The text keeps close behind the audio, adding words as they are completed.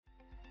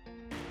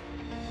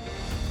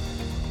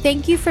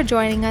Thank you for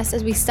joining us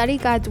as we study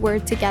God's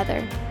Word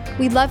together.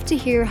 We'd love to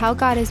hear how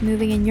God is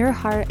moving in your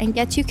heart and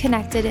get you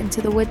connected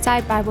into the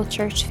Woodside Bible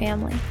Church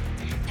family.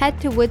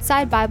 Head to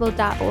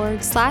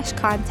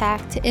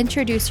woodsidebible.org/contact to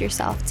introduce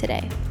yourself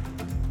today.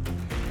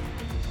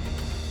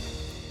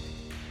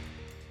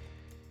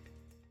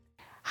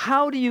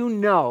 How do you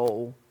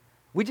know?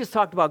 We just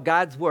talked about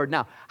God's Word.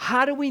 Now,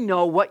 how do we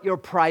know what your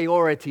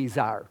priorities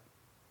are?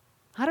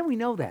 How do we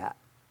know that?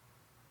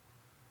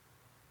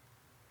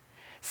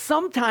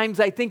 Sometimes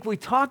I think we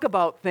talk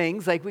about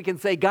things like we can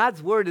say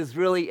God's Word is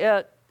really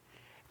it.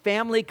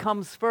 Family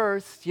comes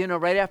first,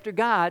 right after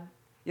God.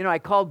 I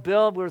called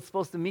Bill. We were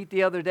supposed to meet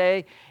the other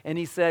day, and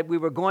he said we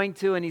were going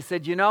to, and he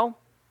said,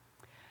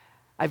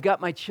 I've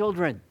got my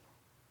children.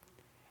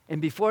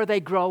 And before they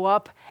grow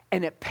up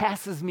and it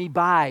passes me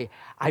by,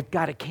 I've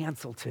got to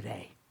cancel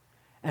today.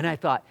 And I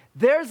thought,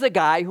 there's a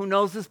guy who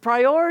knows his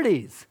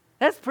priorities.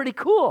 That's pretty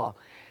cool.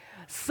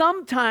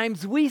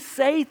 Sometimes we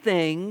say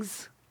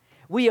things,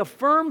 we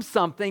affirm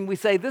something, we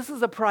say this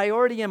is a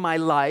priority in my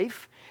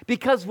life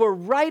because we're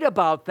right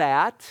about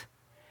that,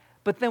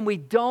 but then we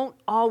don't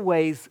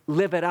always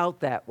live it out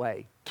that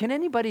way. Can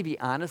anybody be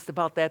honest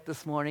about that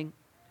this morning?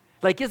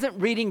 Isn't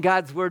reading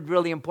God's Word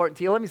really important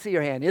to you? Let me see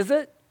your hand. Is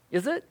it?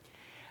 Is it?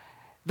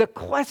 The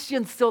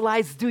question still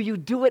lies, do you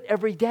do it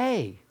every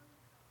day?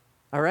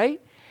 All right?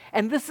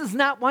 And this is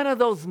not one of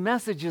those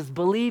messages,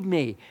 believe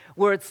me,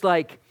 where it's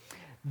like,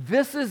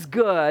 this is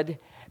good,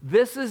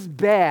 this is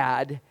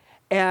bad,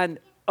 and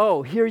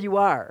here you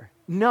are.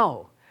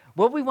 No.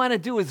 What we want to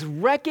do is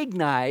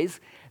recognize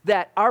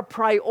that our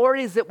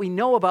priorities that we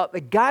know about,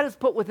 that God has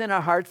put within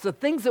our hearts, the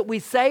things that we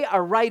say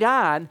are right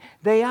on,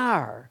 they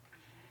are.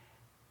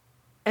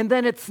 And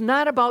then it's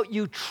not about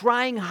you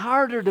trying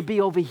harder to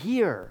be over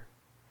here.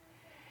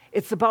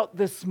 It's about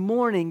this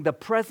morning, the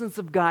presence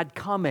of God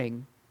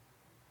coming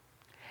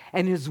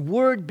and His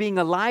Word being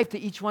alive to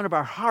each one of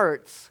our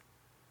hearts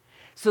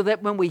so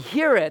that when we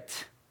hear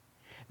it,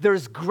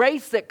 there's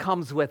grace that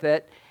comes with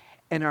it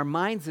and our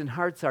minds and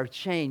hearts are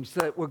changed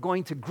so that we're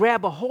going to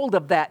grab a hold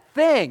of that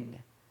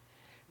thing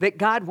that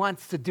God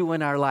wants to do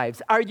in our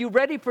lives. Are you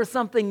ready for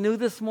something new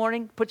this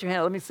morning? Put your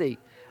hand, let me see.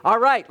 All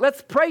right,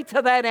 let's pray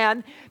to that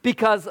end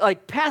because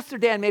like Pastor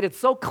Dan made it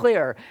so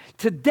clear,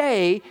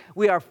 today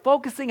we are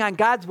focusing on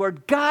God's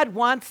Word. God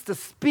wants to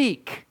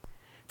speak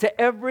to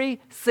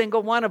every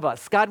single one of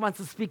us. God wants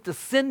to speak to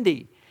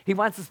Cindy. He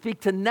wants to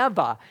speak to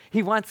Neva.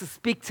 He wants to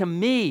speak to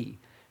me,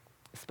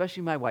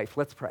 especially my wife.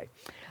 Let's pray.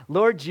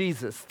 Lord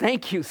Jesus,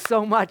 thank you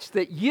so much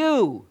that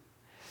you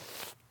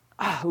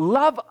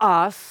love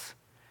us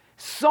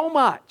so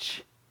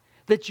much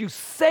that you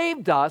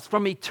saved us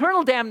from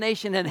eternal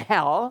damnation in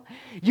hell.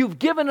 You've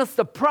given us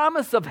the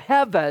promise of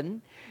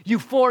heaven. You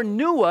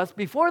foreknew us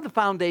before the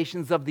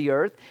foundations of the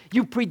earth.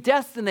 You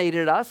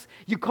predestinated us.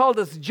 You called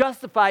us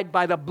justified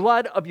by the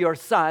blood of your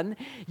Son.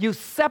 You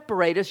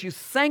separate us. You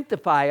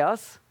sanctify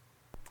us.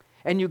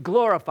 And you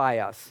glorify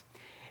us.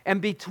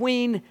 And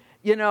between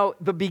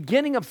the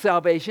beginning of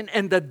salvation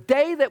and the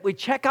day that we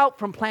check out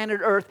from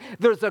planet Earth,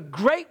 there's a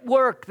great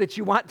work that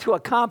you want to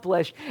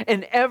accomplish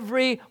in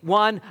every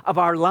one of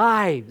our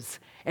lives.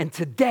 And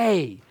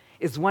today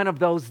is one of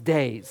those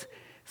days.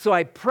 So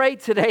I pray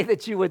today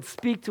that you would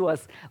speak to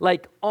us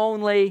like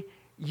only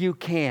you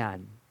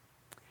can.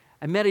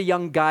 I met a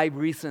young guy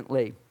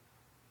recently,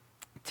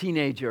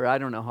 teenager, I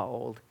don't know how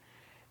old,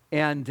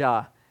 and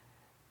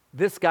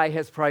this guy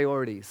has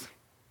priorities,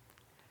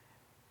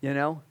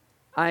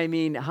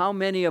 how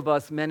many of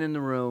us men in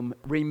the room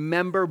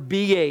remember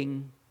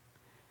being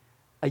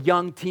a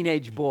young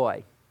teenage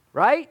boy,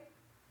 right?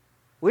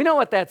 We know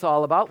what that's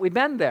all about. We've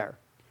been there.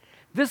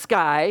 This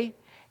guy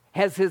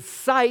has his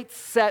sights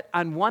set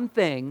on one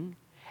thing,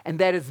 and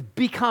that is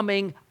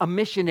becoming a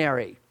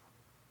missionary.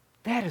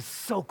 That is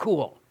so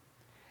cool.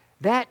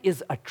 That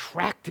is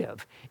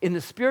attractive. In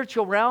the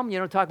spiritual realm,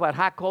 talk about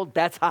hot, cold,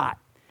 that's hot.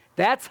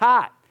 That's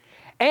hot.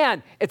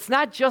 And it's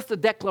not just a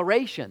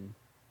declaration.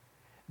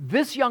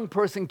 This young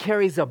person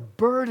carries a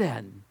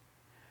burden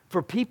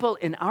for people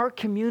in our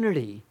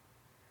community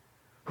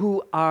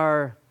who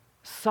are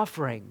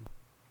suffering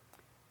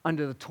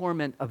under the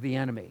torment of the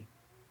enemy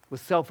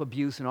with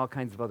self-abuse and all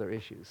kinds of other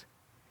issues.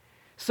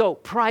 So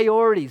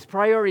priorities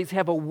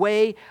have a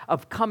way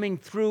of coming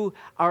through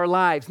our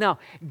lives. Now,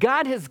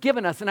 God has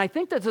given us, and I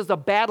think that there's a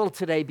battle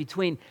today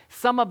between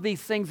some of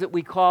these things that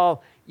we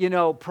call,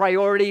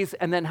 priorities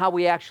and then how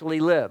we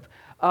actually live.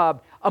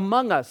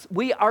 Among us,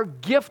 we are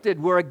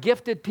gifted. We're a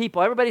gifted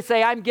people. Everybody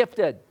say, I'm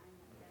gifted.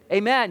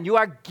 Amen. You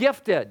are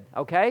gifted,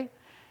 okay?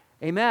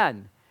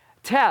 Amen.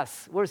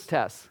 Tess, where's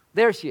Tess?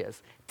 There she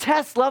is.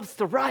 Tess loves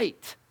to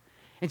write,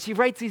 and she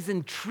writes these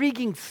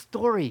intriguing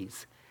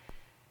stories.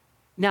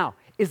 Now,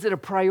 is it a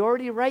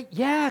priority to write?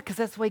 Yeah, because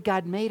that's the way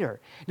God made her.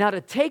 Now,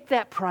 to take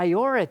that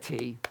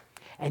priority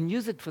and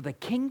use it for the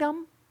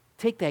kingdom,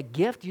 take that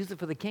gift, use it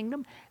for the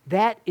kingdom,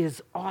 that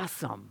is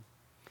awesome.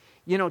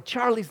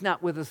 Charlie's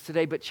not with us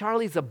today, but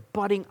Charlie's a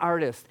budding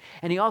artist,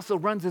 and he also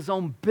runs his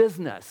own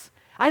business.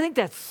 I think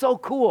that's so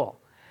cool,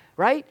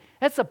 right?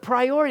 That's a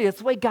priority. That's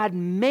the way God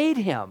made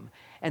him.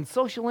 and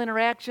social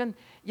interaction,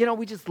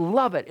 we just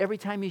love it every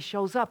time he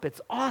shows up.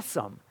 It's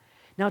awesome.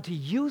 Now, to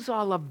use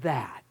all of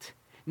that,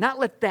 not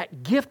let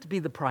that gift be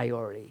the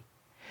priority,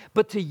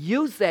 but to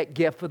use that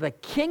gift for the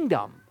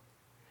kingdom,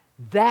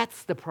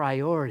 that's the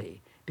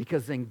priority,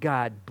 because then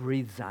God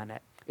breathes on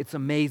it. It's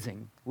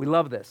amazing. We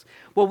love this.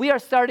 Well, we are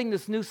starting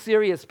this new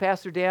series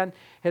Pastor Dan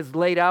has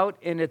laid out,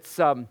 and it's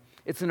an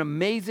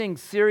amazing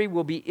series.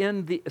 We'll be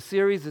in the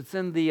series. It's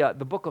in the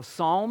book of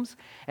Psalms,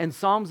 and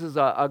Psalms is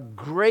a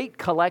great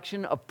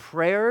collection of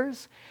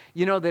prayers,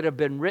 that have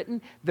been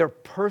written. They're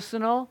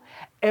personal.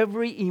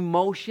 Every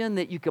emotion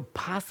that you could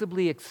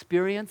possibly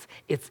experience,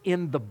 it's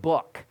in the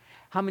book.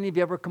 How many of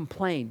you ever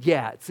complained?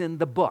 Yeah, it's in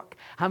the book.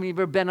 How many of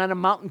you ever been on a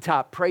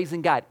mountaintop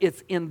praising God?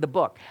 It's in the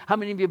book. How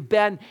many of you have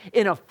been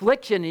in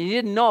affliction and you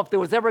didn't know if there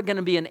was ever going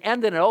to be an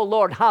end in it? Oh,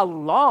 Lord, how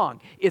long?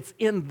 It's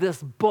in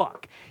this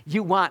book.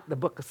 You want the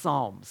book of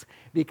Psalms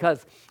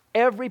because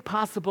every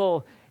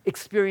possible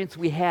experience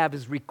we have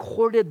is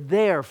recorded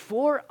there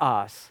for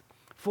us.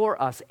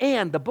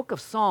 And the book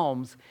of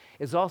Psalms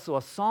is also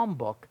a psalm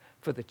book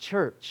for the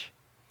church.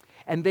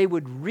 And they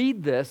would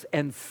read this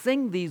and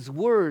sing these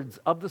words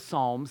of the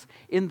Psalms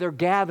in their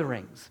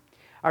gatherings.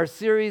 Our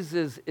series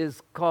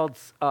is called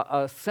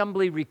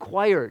Assembly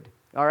Required,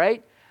 all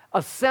right?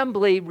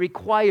 Assembly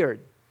Required.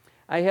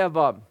 I have,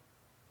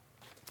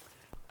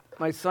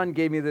 my son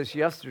gave me this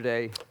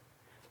yesterday.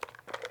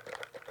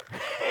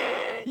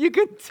 You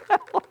could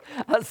tell,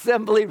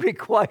 Assembly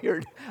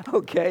Required,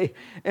 okay?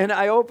 And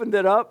I opened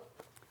it up.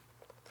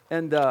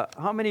 And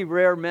how many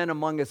rare men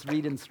among us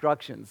read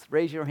instructions?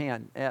 Raise your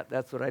hand. Yeah,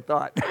 that's what I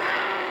thought.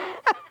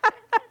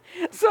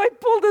 So I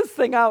pulled this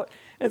thing out.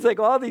 It's like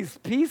all these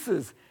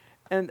pieces.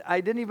 And I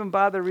didn't even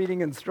bother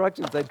reading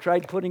instructions. I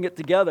tried putting it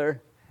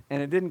together,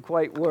 and it didn't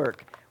quite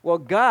work. Well,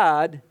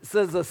 God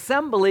says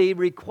assembly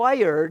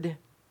required,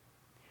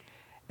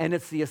 and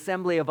it's the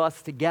assembly of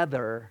us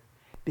together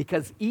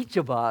because each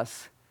of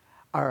us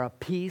are a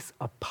piece,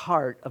 a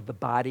part of the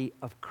body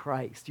of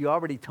Christ. You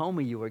already told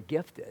me you were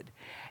gifted.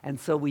 And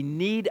so we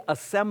need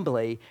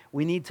assembly.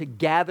 We need to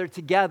gather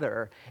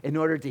together in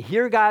order to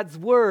hear God's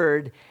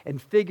word and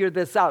figure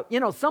this out.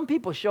 Some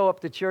people show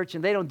up to church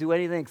and they don't do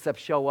anything except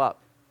show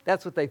up.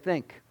 That's what they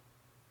think.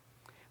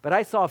 But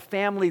I saw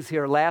families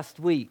here last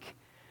week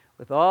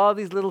with all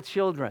these little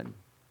children.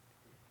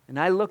 And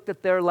I looked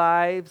at their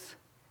lives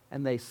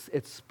and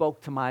it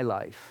spoke to my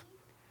life.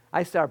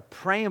 I started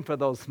praying for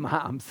those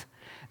moms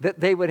that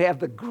they would have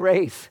the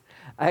grace.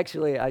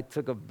 Actually, I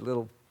took a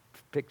little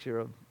picture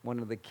of one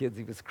of the kids.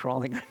 He was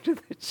crawling under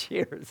the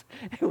chairs.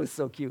 It was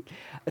so cute.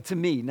 To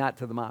me, not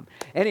to the mom.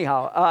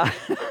 Anyhow,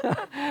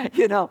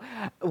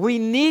 we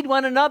need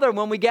one another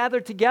when we gather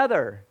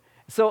together.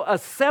 So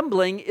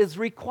assembling is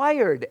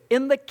required.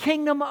 In the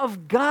kingdom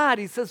of God,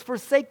 he says,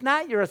 forsake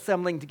not your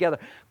assembling together.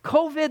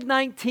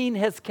 COVID-19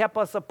 has kept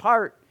us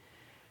apart,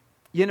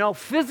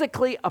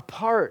 physically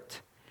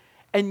apart.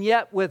 And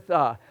yet with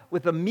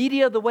the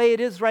media the way it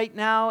is right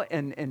now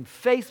and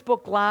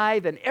Facebook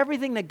Live and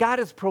everything that God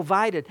has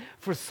provided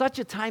for such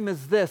a time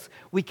as this,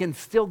 we can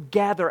still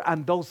gather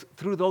on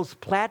through those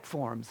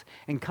platforms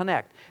and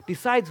connect.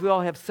 Besides, we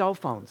all have cell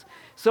phones.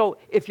 So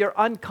if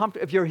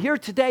you're here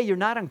today, you're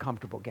not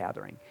uncomfortable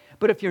gathering.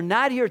 But if you're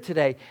not here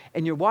today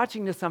and you're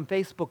watching this on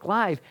Facebook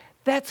Live,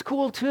 that's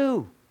cool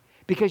too.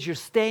 Because you're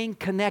staying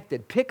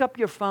connected. Pick up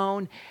your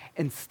phone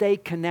and stay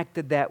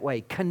connected that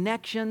way.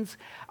 Connections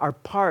are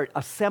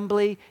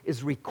assembly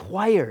is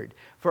required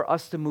for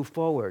us to move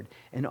forward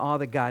in all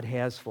that God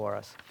has for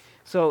us.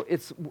 So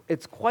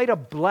it's quite a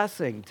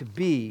blessing to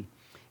be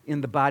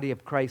in the body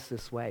of Christ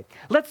this way.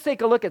 Let's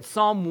take a look at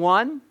Psalm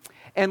 1,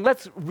 and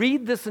let's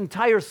read this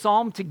entire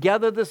psalm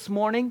together this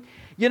morning.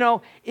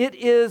 It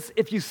is,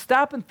 if you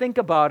stop and think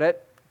about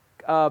it,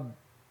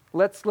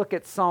 let's look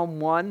at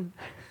Psalm 1.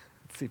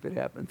 Let's see if it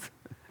happens.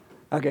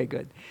 Okay,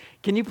 good.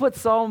 Can you put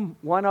Psalm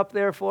 1 up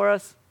there for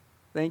us?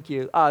 Thank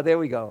you. There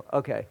we go.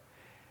 Okay.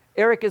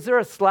 Eric, is there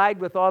a slide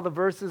with all the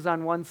verses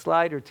on one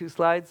slide or two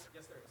slides?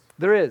 Yes, there is.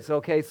 There is.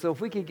 Okay, so if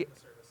we could get...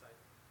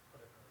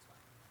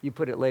 You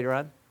put it later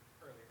on?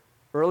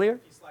 Earlier?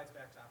 He slides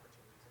back to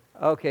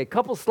opportunities. Okay, a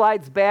couple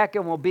slides back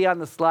and we'll be on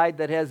the slide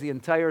that has the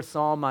entire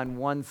psalm on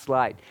one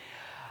slide.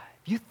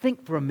 You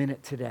think for a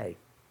minute today.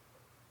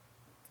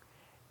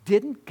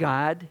 Didn't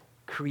God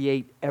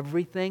create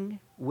everything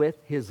with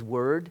his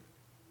word?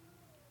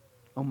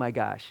 Oh my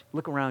gosh,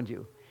 look around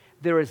you.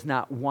 There is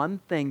not one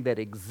thing that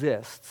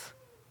exists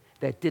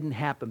that didn't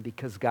happen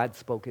because God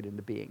spoke it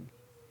into being.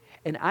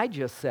 And I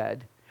just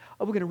said,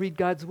 we're going to read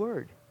God's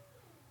word.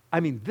 I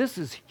mean, this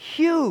is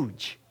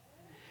huge.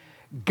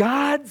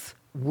 God's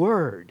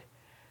word.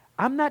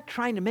 I'm not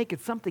trying to make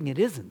it something it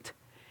isn't.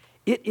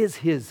 It is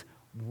his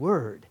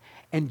word.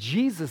 And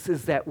Jesus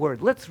is that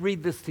word. Let's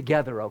read this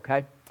together,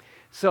 okay?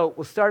 So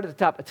we'll start at the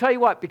top. I tell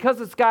you what,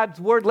 because it's God's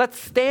word, let's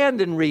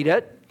stand and read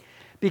it.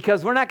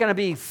 Because we're not going to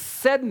be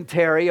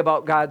sedentary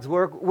about God's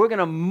word. We're going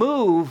to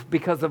move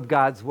because of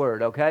God's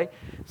word, okay?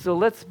 So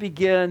let's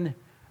begin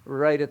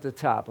right at the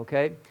top,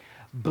 okay?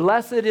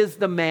 Blessed is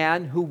the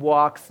man who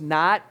walks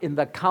not in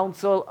the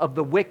counsel of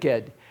the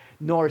wicked,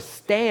 nor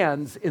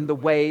stands in the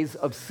ways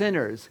of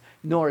sinners,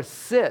 nor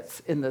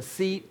sits in the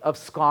seat of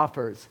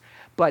scoffers.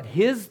 But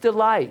his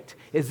delight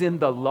is in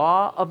the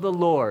law of the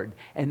Lord,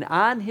 and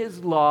on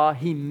his law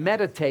he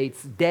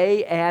meditates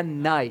day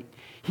and night.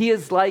 He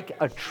is like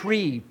a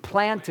tree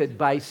planted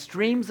by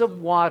streams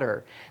of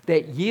water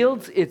that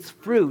yields its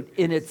fruit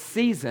in its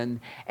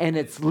season, and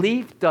its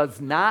leaf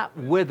does not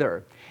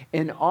wither.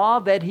 In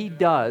all that he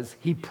does,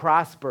 he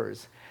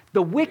prospers.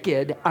 The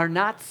wicked are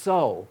not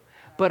so,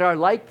 but are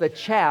like the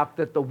chaff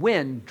that the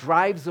wind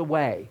drives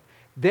away.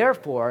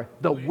 Therefore,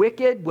 the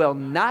wicked will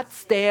not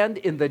stand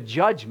in the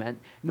judgment,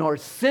 nor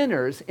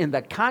sinners in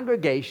the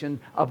congregation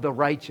of the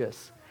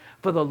righteous.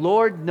 For the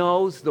Lord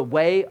knows the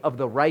way of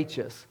the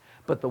righteous,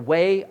 but the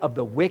way of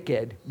the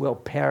wicked will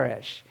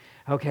perish.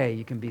 Okay,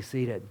 you can be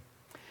seated.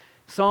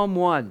 Psalm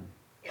 1,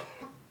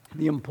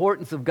 the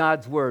importance of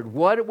God's word.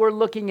 What we're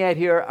looking at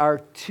here are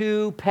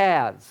two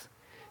paths.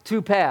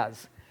 Two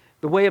paths.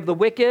 The way of the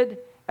wicked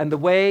and the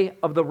way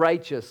of the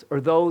righteous, or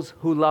those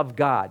who love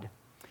God.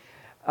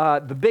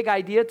 The big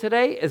idea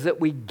today is that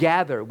we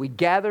gather. We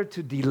gather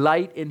to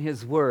delight in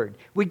his word.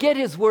 We get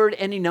his word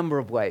any number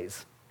of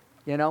ways,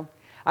 you know.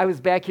 I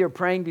was back here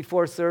praying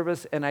before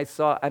service, and I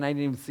didn't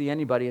even see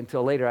anybody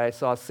until later. I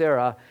saw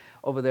Sarah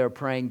over there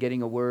praying,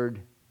 getting a word,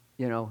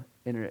 you know,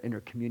 in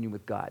her communion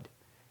with God,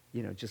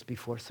 you know, just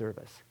before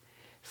service.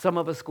 Some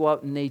of us go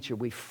out in nature.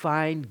 We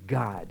find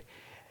God.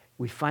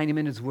 We find him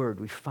in his word.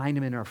 We find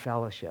him in our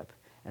fellowship.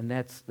 And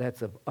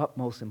that's of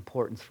utmost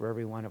importance for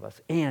every one of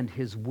us. And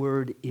his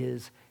word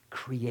is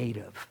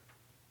creative.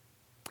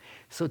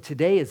 So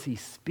today as he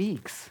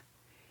speaks,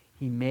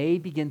 he may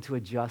begin to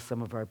adjust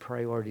some of our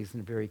priorities in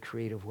a very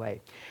creative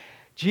way.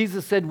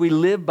 Jesus said we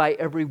live by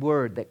every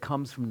word that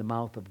comes from the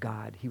mouth of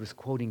God. He was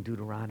quoting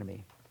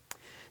Deuteronomy.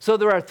 So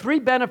there are three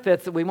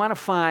benefits that we want to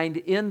find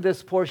in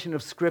this portion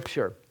of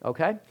Scripture,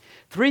 okay?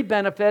 Three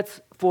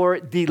benefits for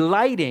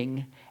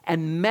delighting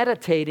and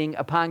meditating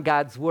upon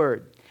God's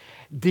word.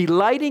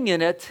 Delighting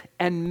in it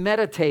and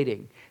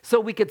meditating. So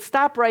we could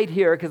stop right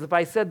here, because if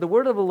I said the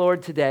word of the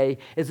Lord today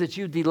is that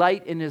you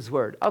delight in his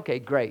word. Okay,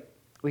 great.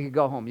 We could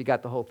go home. You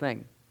got the whole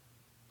thing.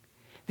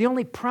 The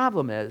only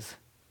problem is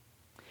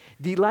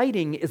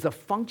delighting is a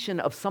function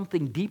of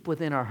something deep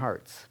within our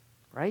hearts,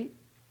 right?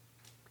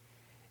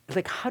 It's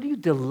like, how do you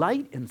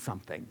delight in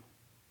something?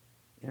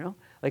 You know,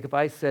 like if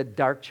I said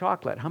dark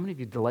chocolate, how many of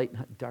you delight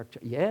in dark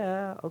chocolate?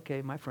 Yeah,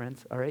 okay, my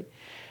friends, all right.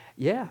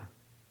 Yeah,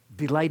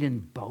 delight in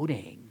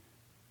boating.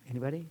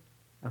 Anybody?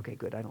 Okay,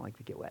 good. I don't like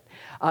to get wet.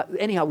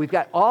 Anyhow, we've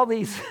got all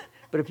these,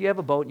 but if you have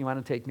a boat and you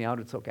want to take me out,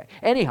 it's okay.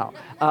 Anyhow,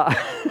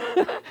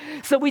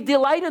 so we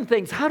delight in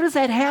things. How does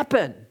that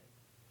happen?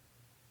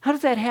 How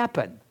does that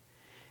happen?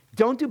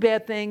 Don't do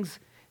bad things,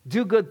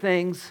 do good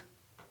things,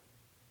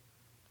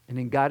 and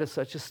then God is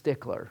such a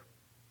stickler.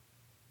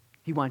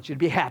 He wants you to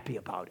be happy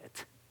about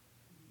it.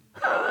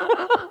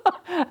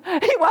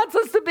 He wants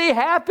us to be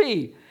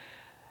happy.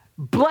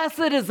 Blessed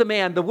is the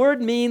man. The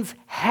word means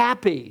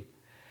happy.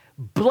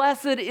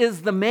 Blessed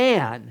is the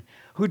man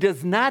who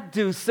does not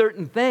do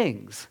certain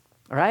things,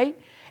 all right?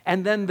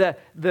 And then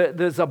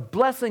there's a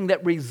blessing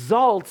that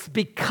results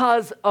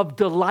because of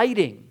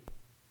delighting.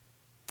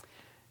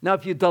 Now,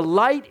 if you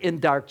delight in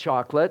dark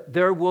chocolate,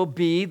 there will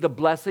be the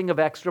blessing of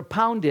extra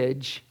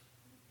poundage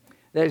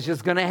that is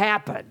just going to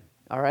happen,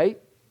 all right?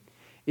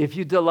 If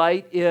you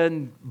delight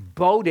in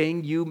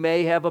boating, you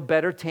may have a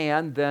better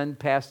tan than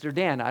Pastor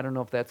Dan. I don't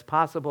know if that's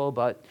possible,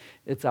 but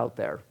it's out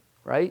there,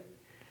 right?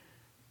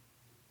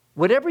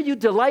 Whatever you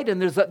delight in,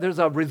 there's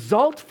a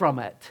result from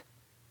it.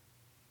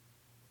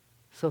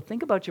 So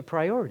think about your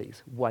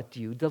priorities. What do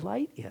you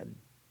delight in?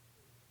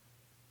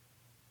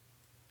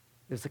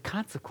 There's a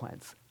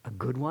consequence, a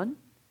good one,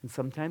 and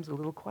sometimes a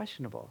little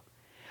questionable.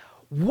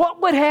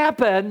 What would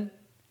happen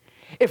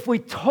if we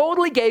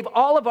totally gave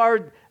all of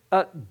our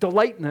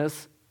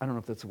delightness, I don't know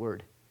if that's a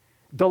word,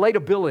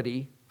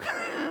 delightability,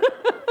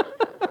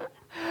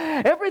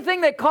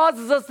 everything that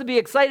causes us to be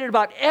excited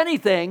about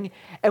anything,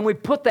 and we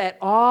put that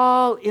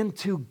all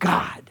into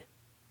God?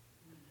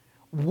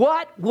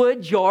 What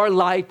would your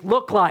life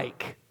look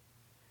like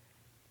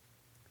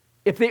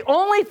if the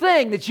only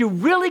thing that you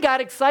really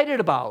got excited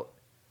about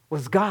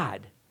was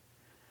God?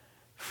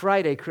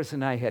 Friday, Chris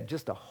and I had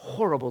just a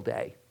horrible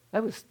day.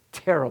 That was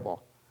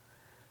terrible.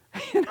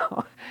 You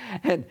know,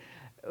 and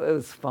it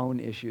was phone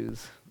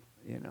issues,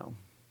 you know,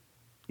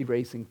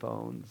 erasing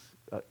phones.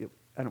 I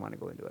don't want to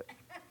go into it.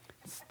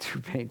 It's too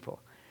painful.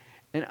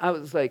 And I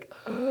was like,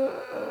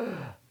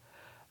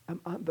 I'm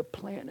on the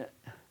planet,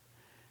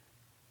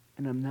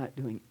 and I'm not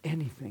doing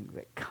anything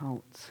that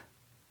counts.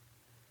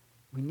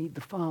 We need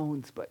the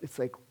phones, but it's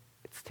like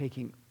it's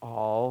taking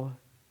all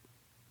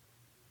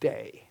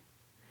day.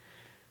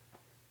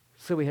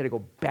 So we had to go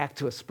back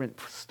to a Sprint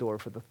store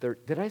for the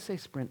third. Did I say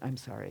Sprint? I'm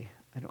sorry.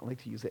 I don't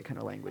like to use that kind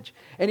of language.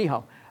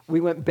 Anyhow,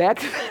 we went back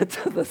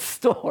to the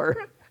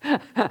store,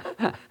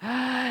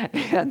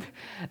 and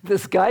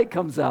this guy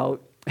comes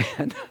out,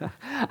 And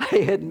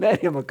I had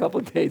met him a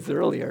couple of days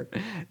earlier.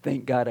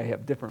 Thank God I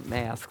have different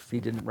masks. He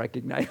didn't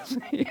recognize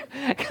me.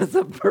 Because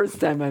the first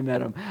time I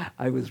met him,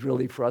 I was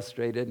really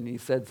frustrated. And he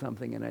said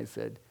something, and I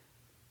said,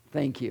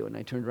 thank you. And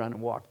I turned around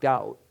and walked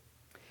out.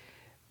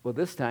 Well,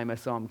 this time I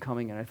saw him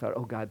coming, and I thought,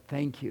 oh, God,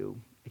 thank you.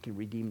 I can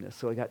redeem this.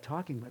 So I got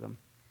talking with him.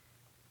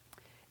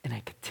 And I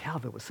could tell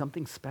there was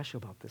something special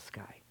about this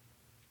guy.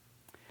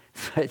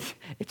 So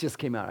it just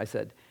came out. I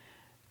said,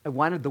 I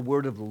wanted the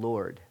word of the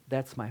Lord.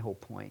 That's my whole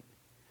point.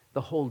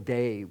 The whole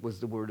day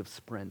was the word of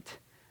Sprint,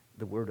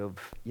 the word of,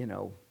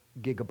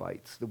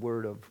 gigabytes, the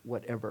word of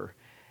whatever.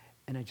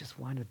 And I just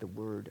wanted the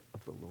word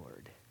of the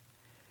Lord.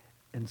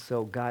 And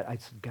so I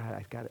said, God,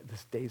 I've got it.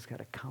 This day's got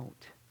to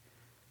count.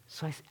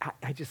 So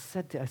I just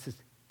said I said,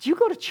 do you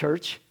go to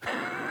church?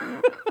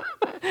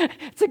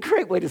 It's a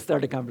great way to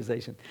start a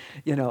conversation,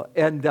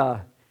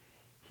 And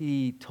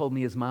he told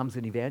me his mom's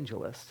an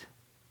evangelist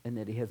and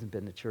that he hasn't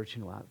been to church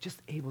in a while.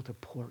 Just able to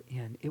pour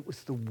in. It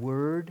was the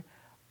word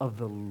of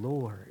the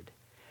Lord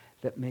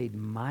that made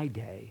my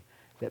day,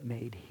 that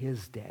made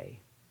his day.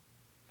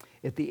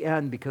 At the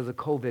end, because of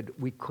COVID,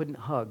 we couldn't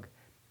hug,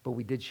 but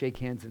we did shake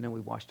hands and then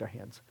we washed our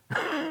hands.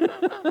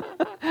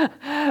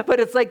 But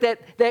it's like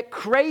that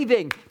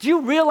craving. Do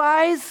you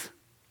realize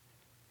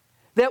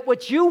that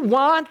what you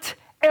want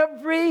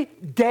every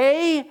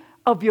day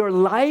of your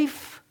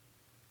life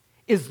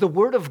is the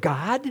Word of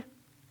God?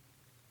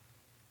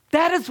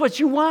 That is what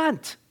you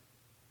want,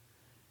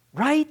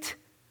 right?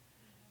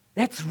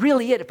 That's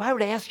really it. If I were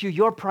to ask you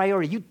your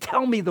priority, you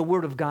tell me the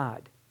Word of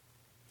God.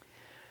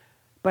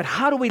 But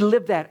how do we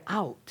live that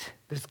out?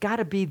 There's got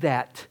to be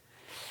that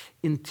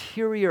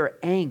interior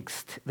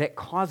angst that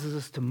causes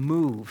us to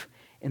move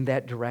in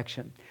that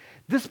direction.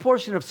 This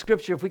portion of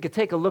Scripture, if we could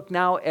take a look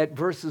now at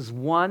verses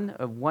 1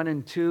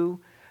 and 2,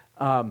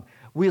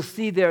 we'll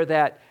see there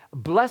that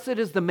blessed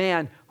is the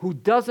man who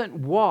doesn't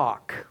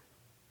walk,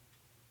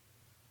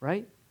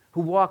 right?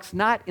 Who walks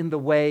not in the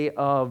way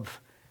of,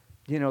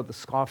 the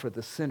scoffer,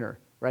 the sinner,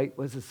 right?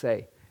 What does it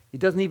say? He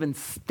doesn't even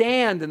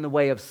stand in the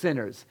way of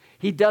sinners.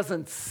 He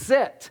doesn't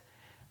sit,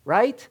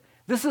 right?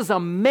 This is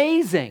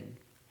amazing.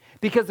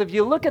 Because if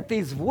you look at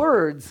these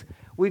words,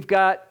 we've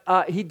got,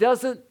 he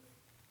doesn't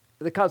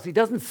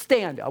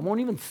stand. I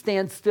won't even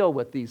stand still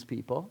with these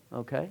people,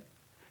 okay?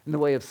 In the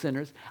way of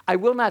sinners. I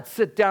will not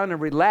sit down and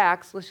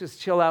relax. Let's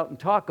just chill out and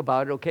talk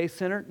about it, okay,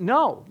 sinner?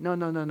 No.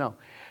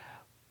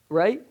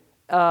 Right?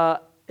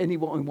 And he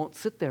won't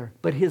sit there.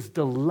 But his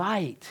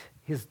delight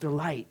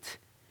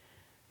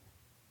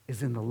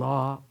is in the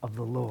law of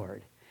the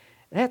Lord.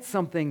 That's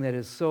something that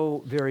is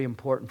so very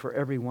important for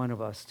every one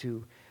of us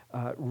to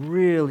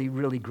really,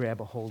 really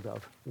grab a hold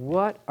of.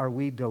 What are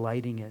we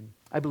delighting in?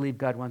 I believe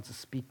God wants to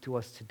speak to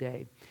us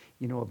today,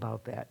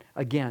 about that.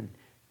 Again,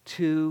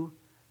 two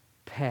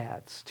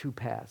paths.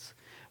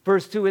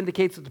 Verse 2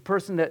 indicates that the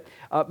person that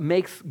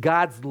makes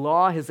God's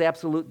law his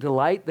absolute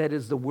delight, that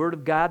is the Word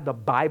of God, the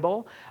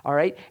Bible, all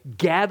right,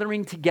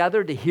 gathering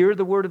together to hear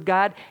the Word of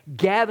God,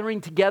 gathering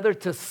together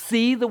to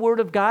see the Word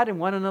of God in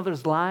one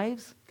another's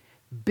lives,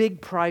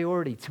 big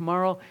priority.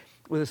 Tomorrow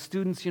with the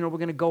students, we're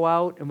going to go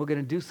out and we're going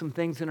to do some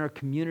things in our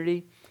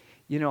community.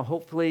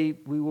 Hopefully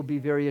we will be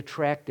very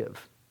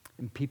attractive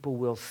and people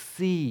will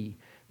see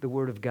the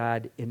Word of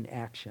God in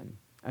action.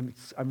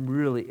 I'm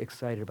really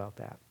excited about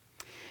that.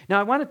 Now,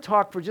 I want to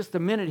talk for just a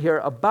minute here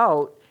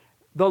about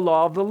the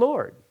law of the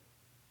Lord.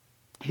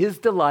 His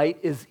delight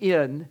is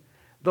in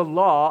the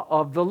law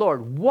of the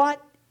Lord.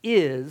 What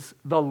is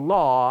the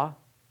law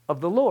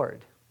of the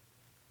Lord?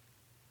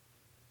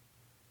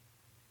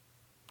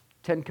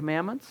 10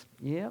 Commandments?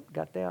 Yep,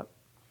 got that.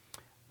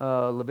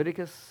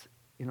 Leviticus,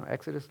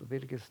 Exodus,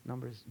 Leviticus,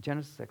 Numbers,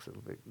 Genesis, Exodus,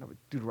 Leviticus, Numbers,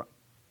 Deuteronomy.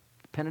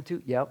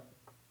 Pentateuch? Yep,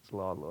 it's the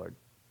law of the Lord.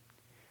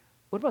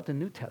 What about the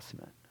New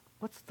Testament?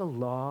 What's the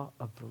law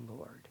of the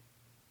Lord?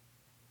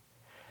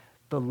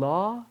 The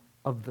law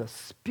of the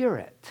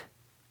Spirit.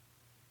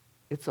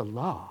 It's a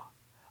law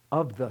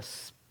of the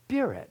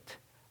Spirit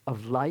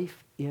of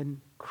life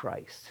in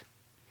Christ.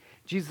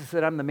 Jesus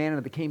said, I'm the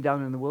manna that came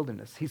down in the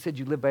wilderness. He said,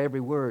 you live by every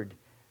word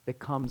that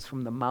comes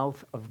from the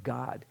mouth of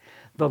God.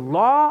 The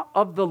law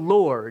of the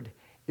Lord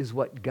is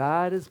what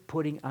God is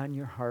putting on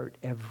your heart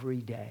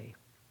every day.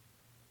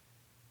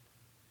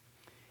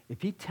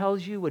 If he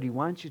tells you what he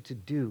wants you to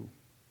do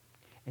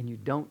and you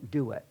don't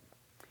do it,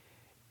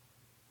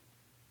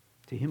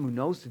 to him who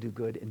knows to do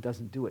good and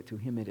doesn't do it, to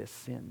him it is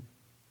sin.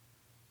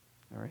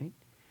 All right?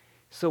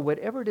 So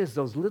whatever it is,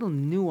 those little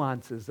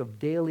nuances of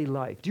daily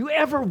life. Do you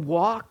ever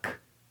walk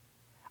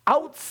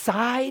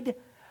outside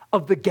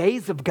of the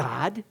gaze of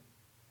God?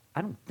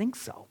 I don't think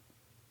so.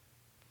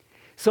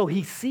 So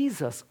he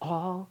sees us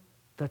all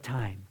the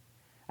time.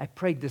 I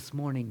prayed this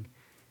morning,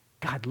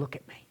 God, look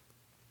at me.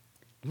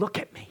 Look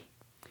at me.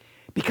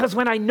 Because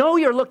when I know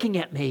you're looking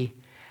at me,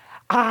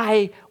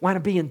 I want to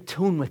be in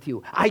tune with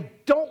you. I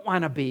don't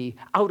want to be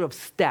out of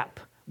step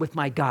with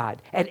my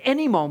God at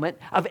any moment,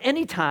 of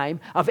any time,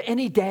 of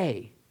any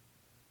day.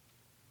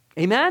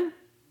 Amen?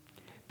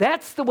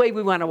 That's the way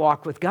we want to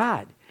walk with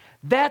God.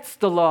 That's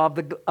the law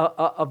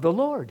of the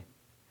Lord.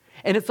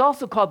 And it's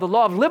also called the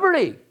law of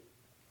liberty.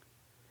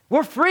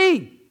 We're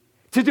free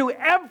to do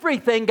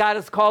everything God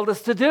has called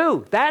us to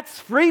do. That's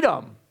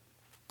freedom.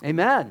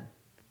 Amen.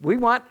 We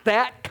want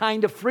that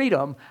kind of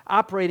freedom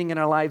operating in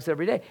our lives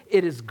every day.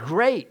 It is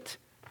great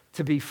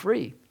to be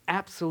free.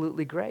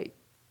 Absolutely great.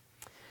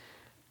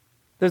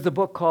 There's a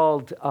book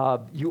called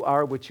You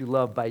Are What You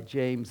Love by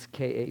James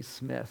K.A.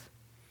 Smith.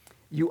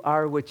 You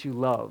are what you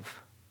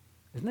love.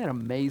 Isn't that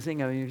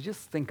amazing? I mean, you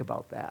just think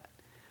about that.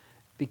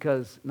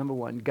 Because, number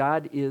one,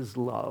 God is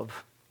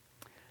love.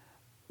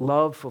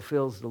 Love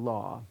fulfills the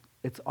law.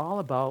 It's all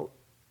about,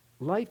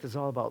 life is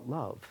all about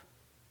love.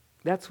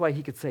 That's why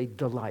he could say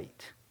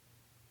delight.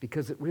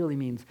 Because it really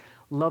means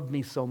love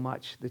me so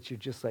much that you're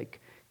just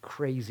like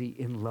crazy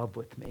in love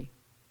with me,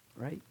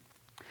 right?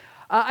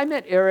 I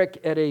met Eric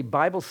at a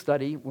Bible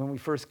study when we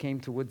first came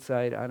to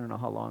Woodside, I don't know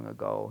how long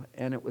ago,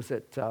 and it was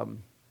at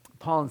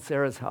Paul and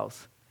Sarah's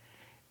house.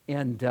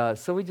 And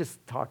so we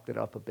just talked it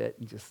up a bit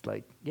and just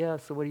like, yeah,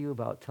 so what are you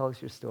about? Tell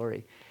us your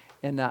story.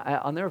 And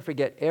I'll never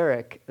forget,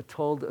 Eric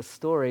told a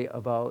story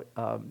about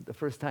the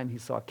first time he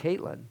saw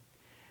Caitlin.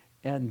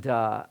 And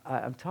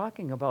I'm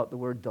talking about the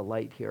word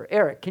delight here.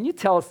 Eric, can you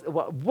tell us,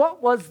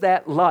 what was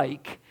that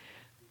like?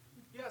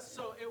 Yes,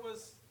 so it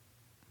was,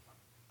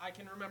 I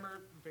can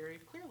remember very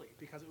clearly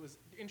because it was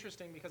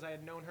interesting because I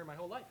had known her my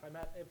whole life.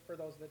 For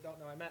those that don't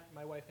know, I met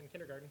my wife in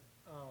kindergarten.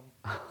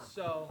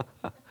 So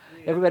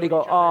everybody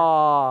go,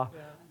 aw. Yeah,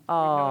 we've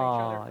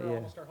known each other for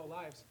almost our whole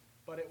lives.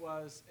 But it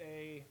was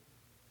a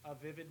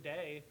vivid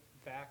day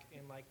back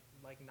in like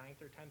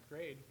 9th or 10th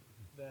grade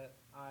that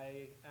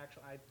I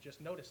just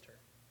noticed her.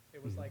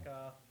 It was like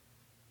a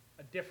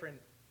different,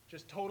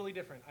 just totally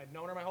different. I'd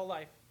known her my whole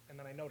life, and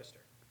then I noticed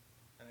her.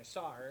 And I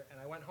saw her, and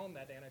I went home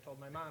that day, and I told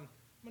my mom,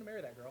 I'm going to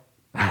marry that girl.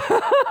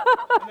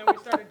 And then we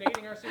started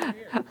dating our senior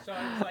year. So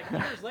it was like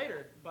years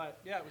later, but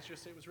yeah,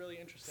 it was really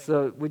interesting.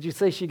 So would you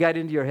say she got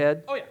into your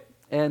head? Oh, yeah.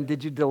 And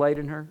did you delight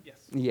in her? Yes.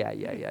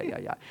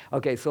 Yeah.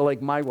 Okay, so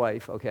like my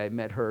wife, I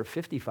met her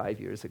 55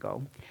 years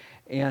ago,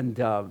 and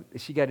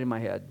she got in my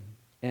head,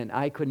 and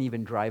I couldn't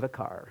even drive a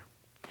car.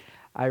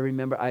 I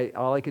remember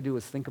all I could do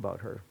was think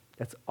about her.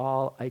 That's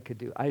all I could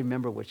do. I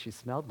remember what she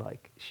smelled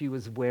like. She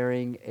was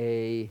wearing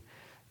a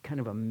kind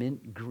of a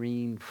mint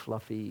green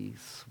fluffy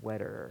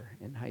sweater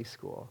in high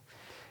school,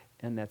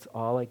 and that's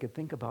all I could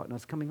think about. And I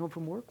was coming home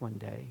from work one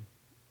day,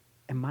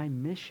 and my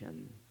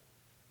mission,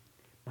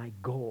 my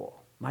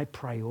goal, my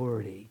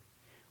priority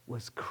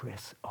was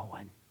Chris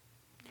Owen.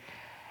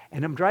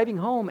 And I'm driving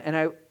home,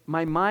 and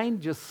my mind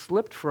just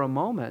slipped for a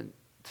moment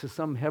to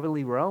some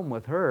heavenly realm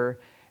with her,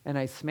 and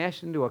I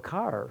smashed into a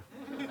car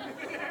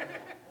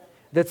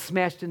that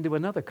smashed into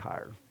another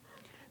car,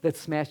 that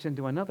smashed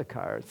into another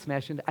car,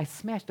 I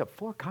smashed up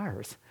 4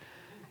 cars,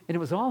 and it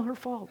was all her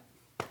fault.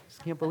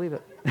 Just can't believe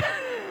it.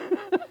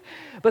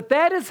 But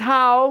that is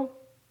how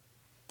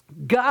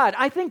God,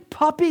 I think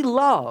puppy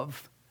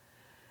love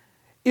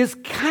is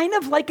kind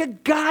of like a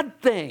God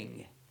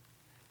thing.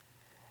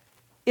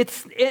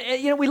 It's,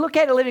 we look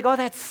at it and we go, oh,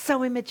 that's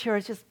so immature.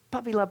 It's just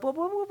puppy love.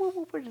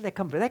 Where did that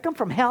come from? Did that come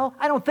from hell?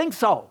 I don't think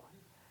so.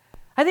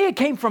 I think it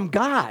came from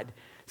God.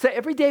 So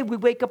every day we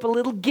wake up a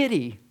little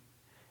giddy.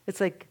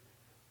 It's like,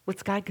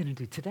 what's God going to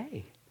do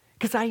today?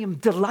 Because I am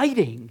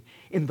delighting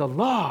in the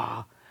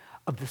law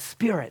of the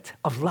Spirit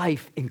of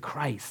life in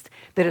Christ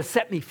that has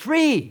set me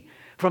free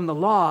from the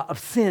law of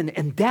sin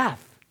and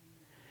death.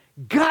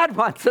 God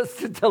wants us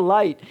to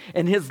delight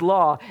in his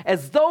law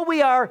as though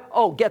we are,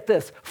 get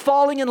this,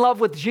 falling in love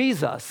with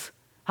Jesus.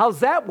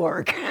 How's that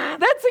work?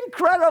 That's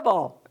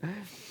incredible.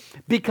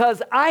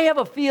 Because I have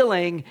a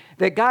feeling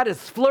that God is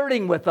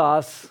flirting with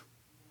us,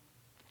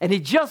 and he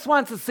just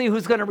wants to see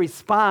who's going to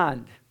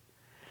respond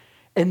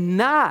and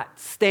not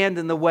stand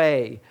in the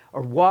way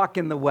or walk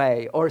in the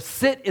way or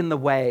sit in the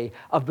way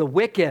of the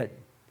wicked,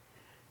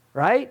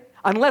 right?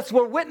 Unless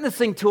we're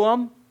witnessing to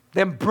them,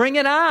 then bring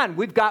it on.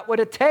 We've got what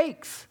it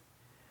takes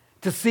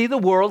to see the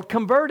world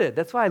converted.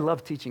 That's why I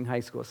love teaching high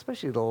school,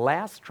 especially the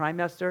last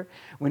trimester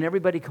when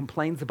everybody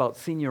complains about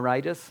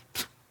senioritis.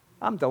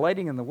 I'm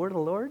delighting in the word of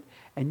the Lord,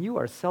 and you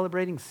are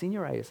celebrating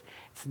senioritis.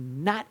 It's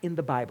not in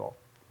the Bible.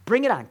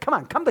 Bring it on.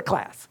 Come to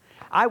class.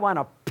 I want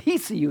a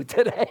piece of you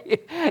today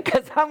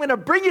because I'm going to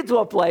bring you to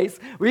a place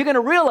where you're going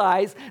to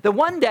realize that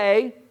one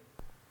day,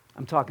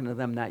 I'm talking to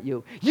them, not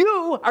you,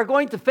 you are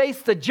going to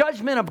face the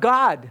judgment of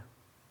God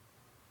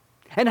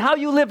and how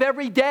you live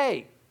every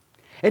day.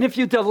 And if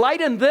you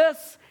delight in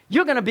this,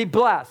 you're going to be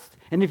blessed.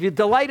 And if you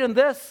delight in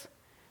this,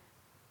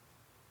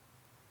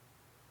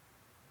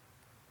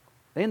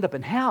 they end up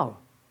in hell.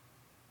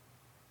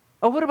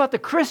 Oh, what about the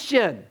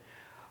Christian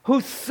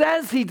who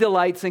says he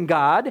delights in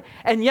God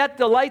and yet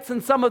delights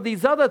in some of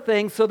these other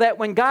things so that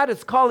when God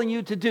is calling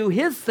you to do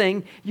his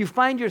thing, you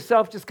find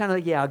yourself just kind of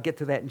like, yeah, I'll get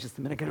to that in just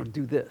a minute. I got to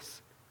do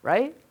this,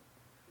 right?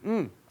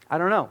 I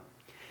don't know.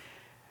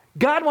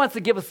 God wants to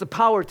give us the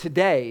power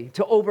today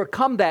to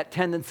overcome that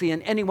tendency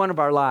in any one of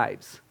our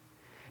lives.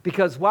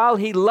 Because while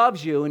he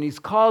loves you and he's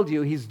called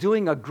you, he's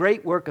doing a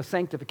great work of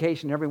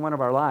sanctification in every one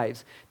of our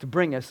lives to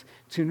bring us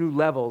to new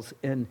levels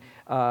and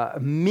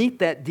meet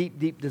that deep,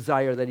 deep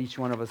desire that each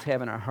one of us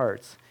have in our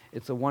hearts.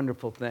 It's a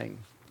wonderful thing.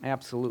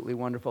 Absolutely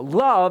wonderful.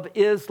 Love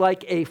is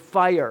like a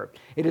fire.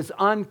 It is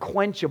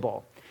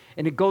unquenchable,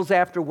 and it goes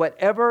after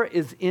whatever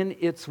is in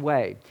its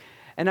way.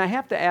 And I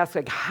have to ask,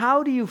 like,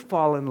 how do you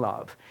fall in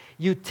love?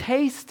 You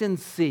taste and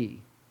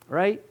see,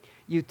 right?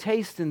 You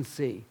taste and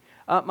see.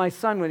 My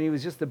son, when he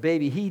was just a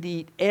baby, he'd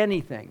eat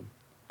anything.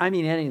 I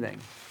mean anything.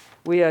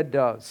 We had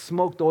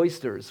smoked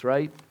oysters,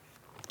 right?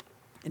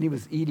 And he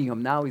was eating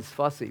them. Now he's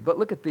fussy. But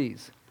look at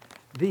these.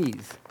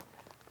 These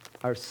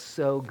are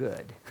so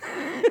good.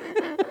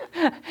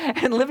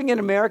 And living in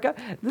America,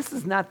 this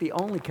is not the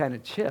only kind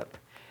of chip.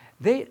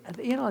 They,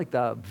 like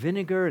the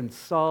vinegar and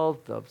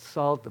salt, the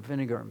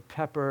vinegar and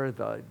pepper,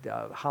 the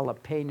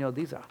jalapeno,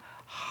 these are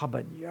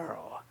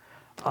habanero.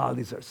 Oh,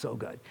 these are so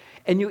good.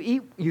 And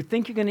you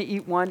think you're going to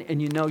eat one,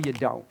 and you know you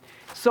don't.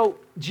 So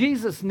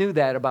Jesus knew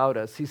that about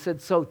us. He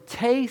said, so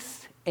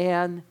taste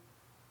and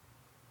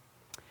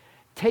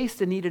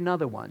eat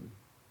another one.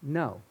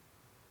 No.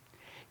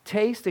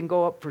 Taste and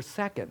go up for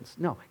seconds.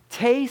 No.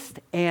 Taste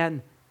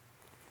and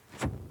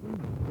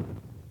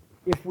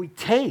if we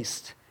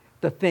taste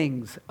the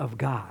things of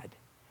God,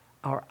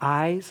 our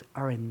eyes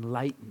are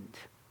enlightened.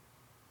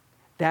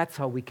 That's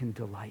how we can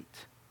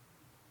delight.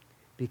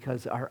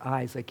 Because our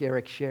eyes, like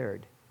Eric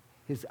shared,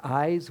 his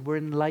eyes were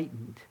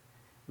enlightened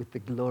with the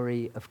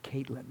glory of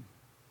Caitlin.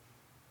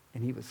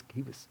 And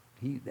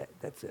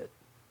that's it.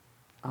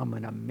 I'm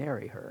going to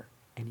marry her.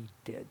 And he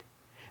did.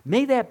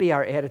 May that be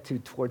our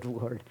attitude toward the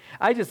Lord.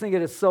 I just think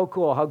it is so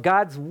cool how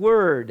God's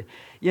Word,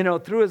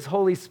 through His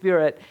Holy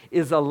Spirit,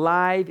 is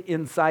alive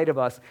inside of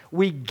us.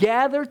 We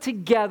gather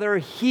together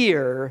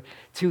here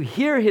to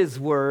hear His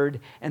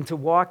Word and to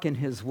walk in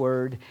His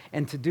Word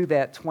and to do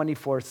that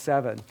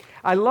 24/7.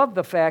 I love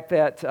the fact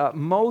that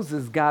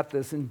Moses got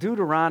this in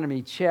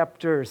Deuteronomy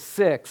chapter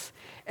 6.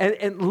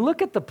 And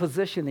look at the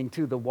positioning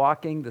too, the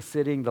walking, the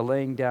sitting, the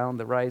laying down,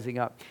 the rising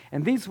up.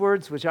 And these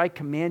words which I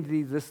command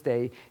thee this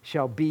day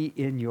shall be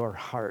in your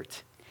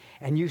heart.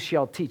 And you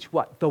shall teach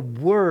what? The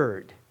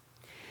word.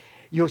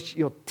 You'll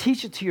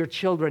teach it to your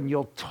children.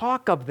 You'll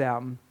talk of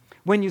them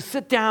when you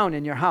sit down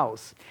in your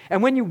house.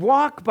 And when you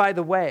walk by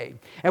the way.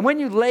 And when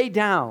you lay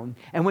down.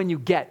 And when you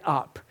get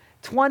up.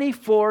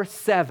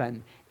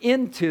 24/7.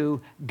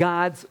 Into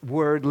God's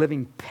Word,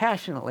 living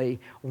passionately,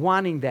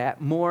 wanting that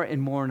more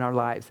and more in our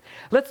lives.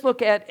 Let's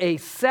look at a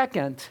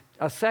second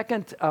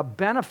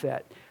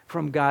benefit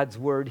from God's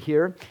Word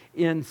here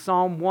in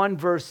Psalm 1,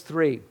 verse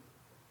 3.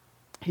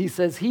 He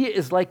says, He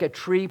is like a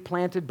tree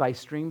planted by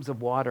streams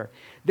of water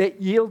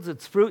that yields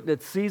its fruit in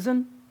its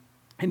season,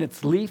 and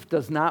its leaf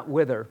does not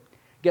wither.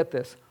 Get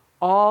this,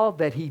 all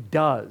that He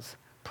does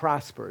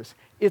prospers.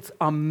 It's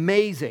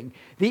amazing.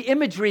 The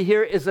imagery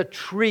here is a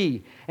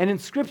tree. And in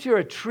Scripture,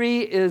 a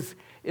tree is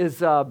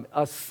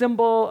a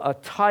symbol, a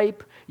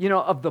type,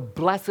 of the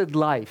blessed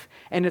life.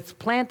 And it's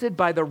planted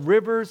by the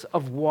rivers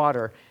of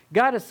water.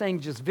 God is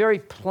saying just very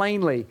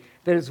plainly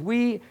that as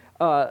we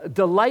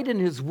delight in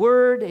His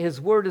Word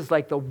is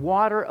like the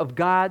water of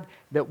God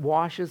that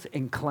washes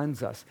and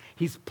cleanses us.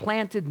 He's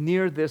planted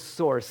near this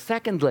source.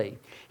 Secondly,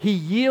 He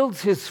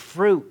yields His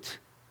fruit.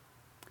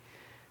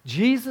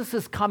 Jesus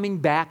is coming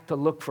back to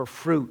look for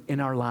fruit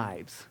in our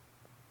lives.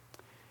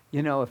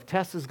 If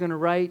Tessa's going to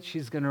write,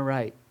 she's going to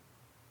write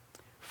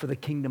for the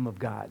kingdom of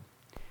God.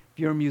 If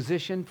you're a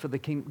musician, for the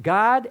kingdom.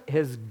 God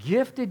has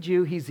gifted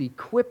you, He's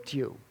equipped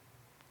you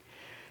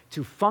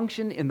to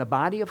function in the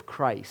body of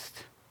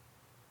Christ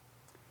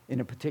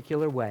in a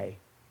particular way.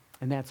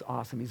 And that's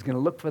awesome. He's going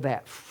to look for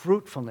that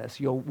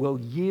fruitfulness. Will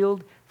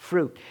yield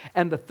fruit.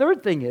 And the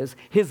third thing is,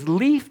 His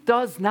leaf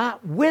does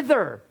not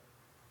wither.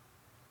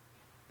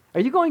 Are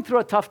you going through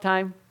a tough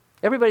time?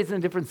 Everybody's in a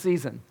different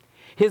season.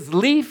 His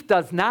leaf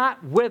does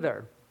not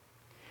wither.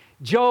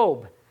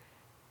 Job,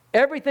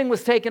 everything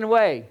was taken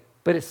away,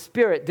 but his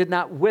spirit did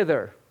not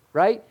wither,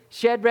 right?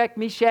 Shadrach,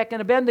 Meshach,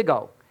 and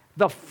Abednego.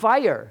 The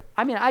fire.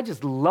 I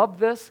just love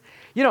this.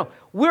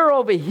 We're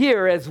over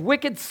here as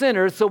wicked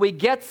sinners, so we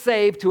get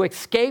saved to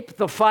escape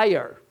the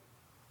fire,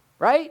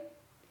 right?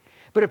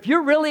 But if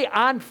you're really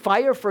on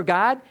fire for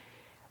God,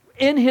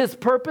 in His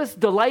purpose,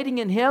 delighting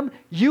in Him,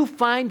 you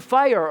find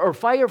fire, or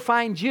fire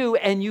finds you,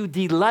 and you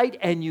delight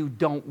and you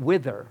don't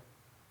wither.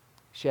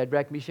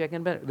 Shadrach, Meshach,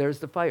 and Abednego. There's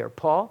the fire.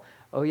 Paul,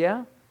 oh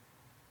yeah?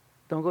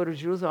 Don't go to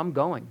Jerusalem. I'm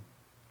going.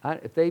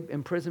 If they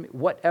imprison me,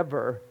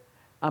 whatever,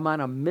 I'm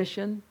on a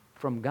mission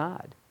from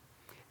God.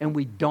 And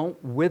we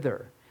don't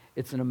wither.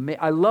 It's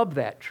I love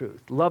that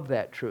truth. Love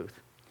that truth.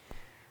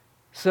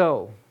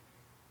 So,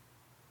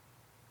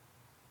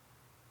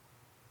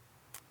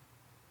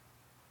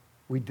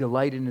 we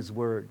delight in His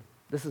Word.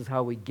 This is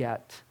how we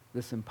get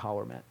this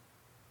empowerment.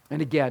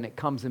 And again, it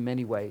comes in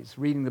many ways.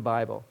 Reading the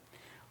Bible,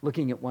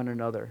 looking at one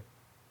another,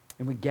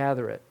 and we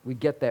gather it. We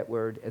get that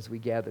Word as we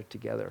gather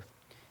together.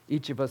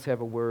 Each of us have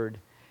a word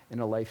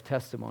and a life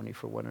testimony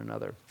for one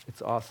another.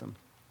 It's awesome.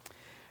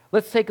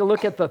 Let's take a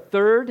look at the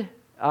third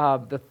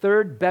the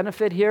third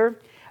benefit here,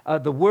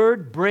 the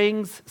word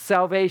brings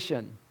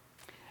salvation.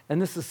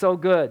 And this is so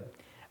good.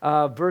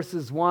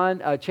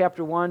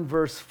 Chapter 1,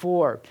 verse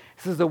 4. It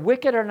says, the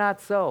wicked are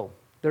not so.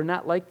 They're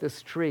not like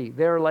this tree.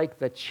 They're like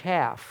the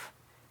chaff.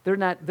 They're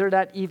not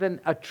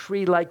even a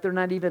tree-like, they're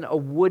not even a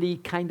woody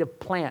kind of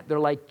plant. They're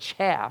like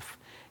chaff,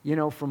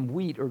 from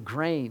wheat or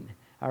grain,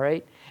 all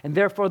right? And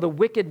therefore the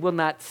wicked will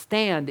not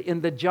stand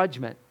in the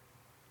judgment,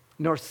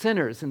 nor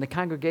sinners in the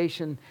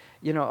congregation,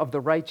 of the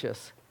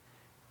righteous.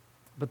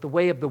 But the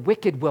way of the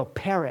wicked will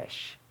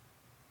perish.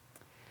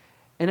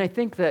 And I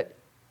think that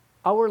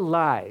our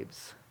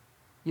lives,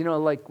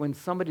 like when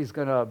somebody's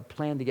going to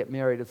plan to get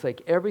married, it's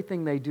like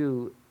everything they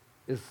do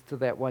is to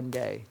that one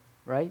day,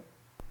 right?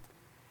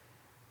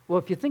 Well,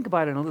 if you think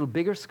about it in a little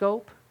bigger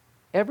scope,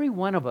 every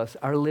one of us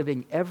are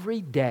living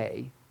every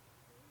day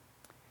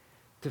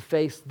to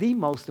face the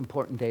most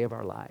important day of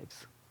our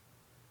lives,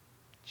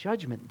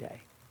 Judgment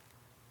Day.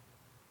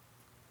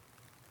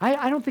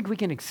 I don't think we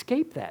can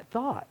escape that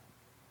thought.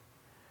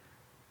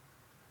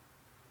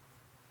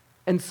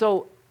 And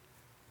so,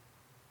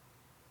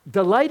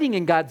 delighting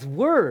in God's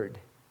Word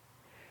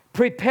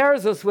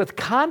prepares us with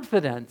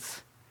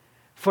confidence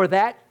for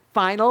that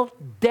final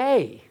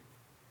day,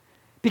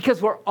 because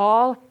we're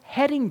all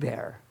heading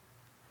there.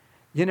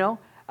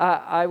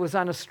 I was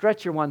on a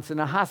stretcher once in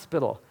a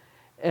hospital,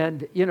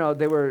 and,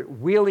 they were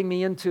wheeling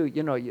me into,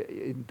 you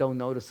don't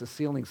notice the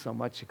ceiling so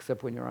much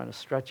except when you're on a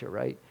stretcher,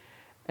 right?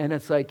 And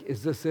it's like,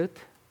 is this it?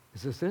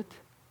 Is this it?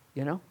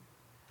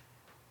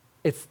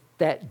 It's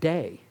that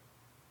day.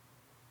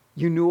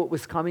 You knew it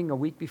was coming a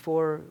week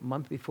before, a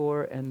month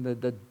before, and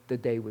the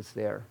day was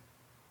there.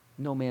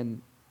 No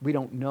man, we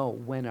don't know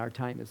when our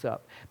time is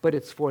up, but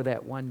it's for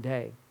that one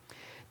day.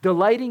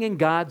 Delighting in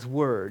God's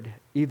Word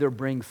either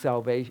brings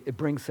salvation, it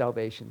brings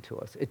salvation to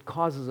us. It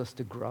causes us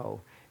to grow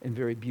in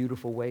very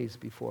beautiful ways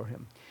before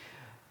Him.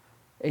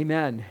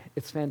 Amen.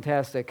 It's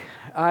fantastic.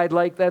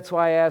 That's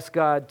why I ask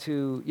God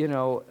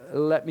to,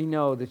 let me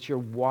know that you're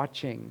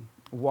watching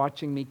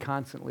me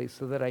constantly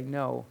so that I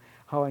know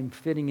how I'm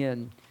fitting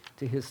in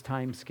to His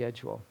time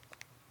schedule.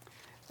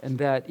 And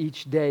that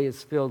each day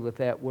is filled with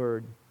that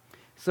Word.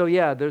 So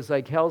yeah, there's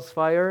like hell's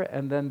fire,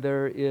 and then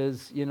there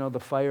is, the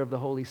fire of the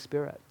Holy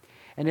Spirit.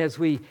 And as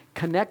we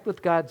connect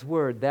with God's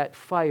Word, that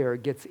fire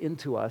gets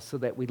into us so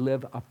that we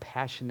live a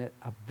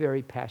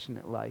very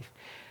passionate life.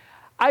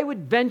 I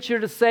would venture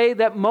to say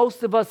that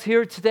most of us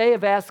here today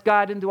have asked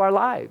God into our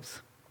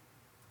lives.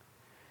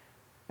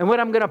 And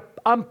what I'm going to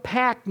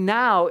unpack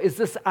now is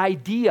this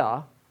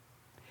idea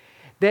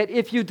that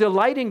if you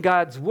delight in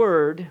God's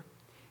Word,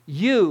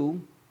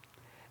 you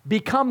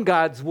become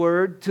God's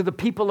Word to the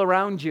people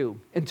around you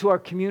and to our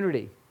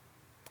community.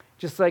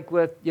 Just like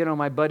with,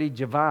 my buddy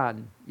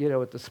Javon,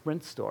 at the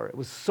Sprint store. It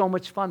was so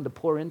much fun to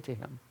pour into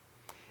him.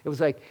 It was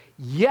like,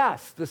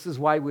 yes, this is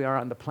why we are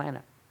on the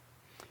planet.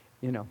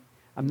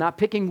 I'm not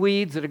picking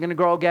weeds that are going to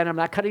grow again. I'm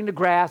not cutting the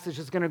grass. It's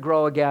just going to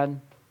grow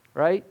again,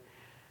 right?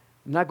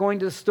 I'm not going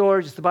to the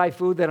store just to buy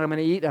food that I'm going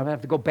to eat. I'm going to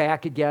have to go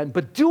back again.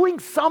 But doing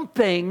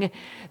something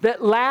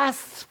that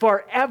lasts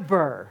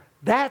forever,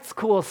 that's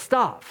cool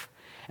stuff.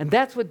 And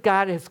that's what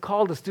God has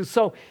called us to.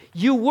 So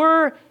you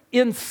were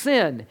in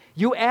sin.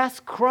 You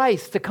asked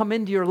Christ to come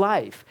into your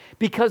life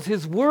because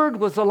His Word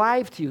was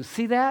alive to you.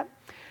 See that?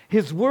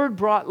 His Word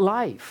brought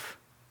life.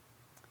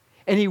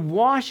 And He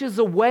washes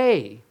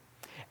away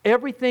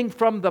everything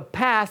from the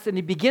past, and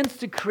He begins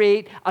to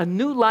create a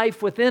new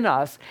life within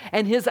us.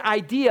 And His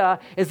idea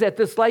is that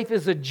this life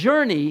is a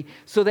journey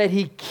so that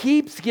He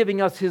keeps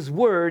giving us His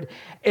Word.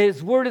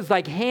 His Word is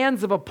like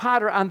hands of a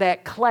potter on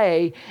that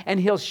clay,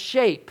 and He'll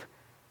shape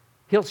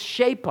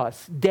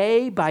us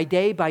day by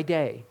day by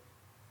day.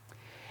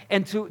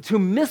 And to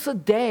miss a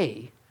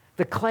day,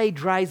 the clay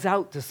dries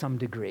out to some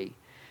degree.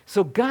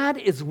 So God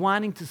is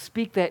wanting to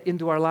speak that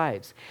into our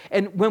lives.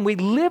 And when we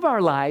live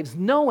our lives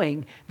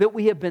knowing that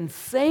we have been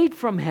saved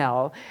from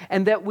hell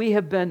and that we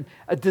have been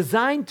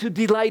designed to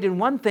delight in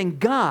one thing,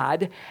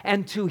 God,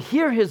 and to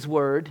hear His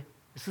Word,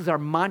 this is our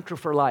mantra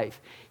for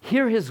life,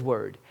 hear His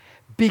Word,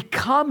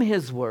 become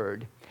His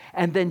Word,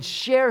 and then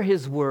share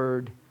His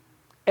Word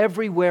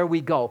everywhere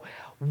we go.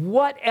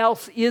 What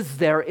else is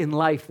there in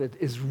life that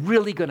is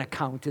really going to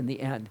count in the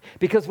end?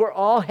 Because we're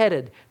all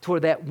headed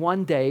toward that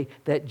one day,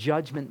 that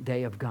judgment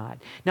day of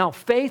God. Now,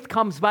 faith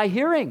comes by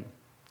hearing.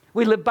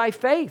 We live by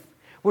faith.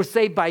 We're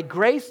saved by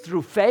grace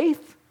through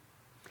faith,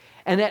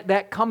 and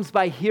that comes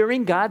by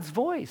hearing God's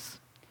voice.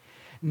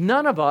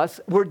 None of us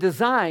were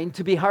designed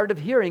to be hard of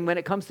hearing when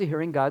it comes to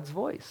hearing God's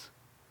voice.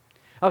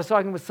 I was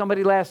talking with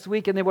somebody last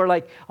week, and they were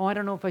like, oh, I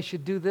don't know if I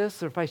should do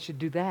this or if I should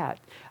do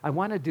that. I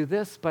want to do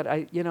this, but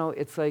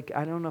it's like,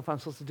 I don't know if I'm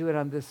supposed to do it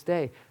on this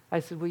day. I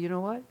said, well, you know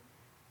what?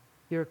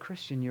 You're a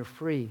Christian. You're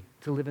free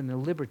to live in the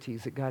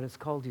liberties that God has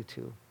called you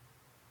to.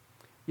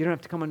 You don't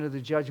have to come under the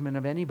judgment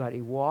of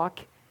anybody. Walk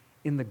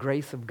in the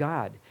grace of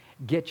God.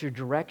 Get your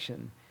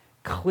direction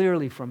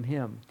clearly from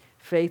Him.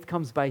 Faith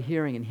comes by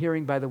hearing, and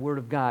hearing by the Word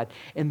of God.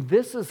 And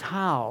this is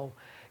how,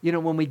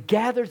 when we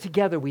gather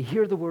together, we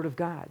hear the Word of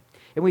God.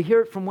 And we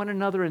hear it from one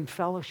another in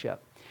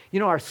fellowship.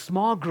 Our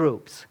small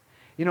groups.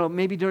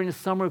 Maybe during the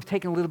summer we've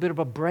taken a little bit of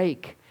a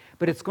break,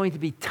 but it's going to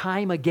be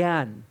time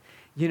again,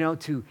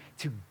 to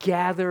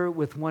gather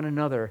with one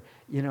another,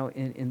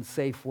 in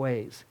safe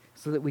ways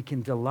so that we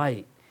can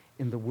delight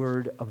in the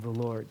word of the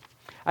Lord.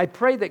 I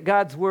pray that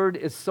God's word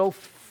is so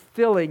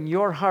filling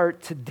your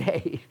heart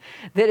today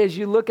that as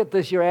you look at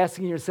this, you're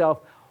asking yourself,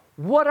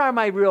 what are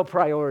my real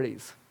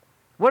priorities?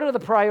 What are the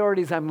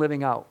priorities I'm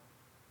living out?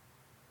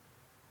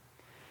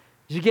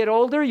 As you get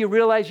older, you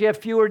realize you have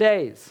fewer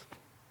days,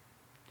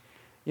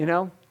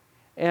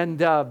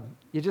 and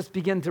you just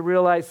begin to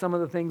realize some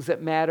of the things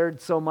that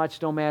mattered so much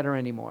don't matter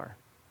anymore.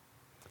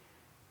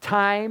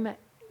 Time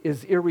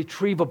is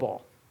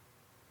irretrievable.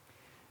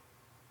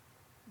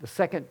 The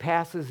second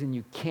passes and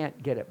you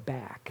can't get it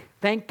back.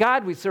 Thank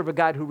God we serve a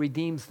God who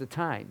redeems the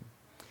time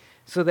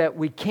so that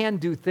we can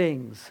do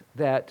things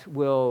that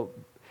will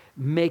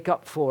make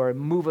up for and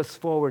move us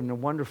forward in a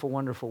wonderful,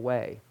 wonderful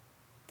way.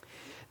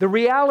 The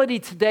reality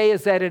today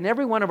is that in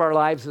every one of our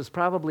lives there's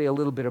probably a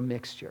little bit of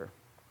mixture.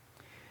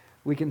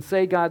 We can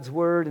say God's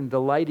word and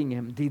delighting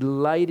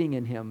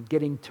in Him,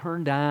 getting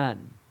turned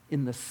on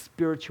in the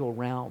spiritual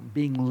realm,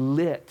 being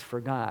lit for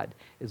God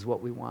is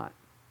what we want.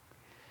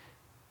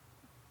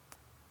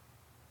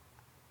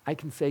 I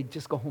can say,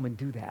 just go home and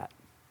do that.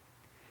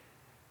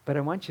 But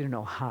I want you to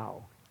know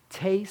how.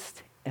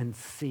 Taste and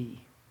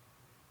see.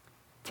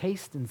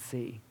 Taste and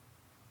see.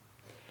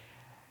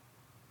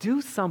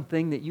 Do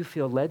something that you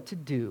feel led to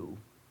do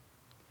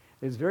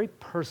that is very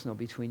personal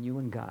between you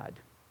and God,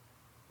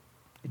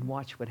 and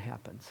watch what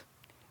happens.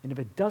 And if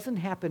it doesn't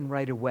happen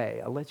right away,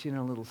 I'll let you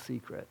know a little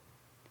secret.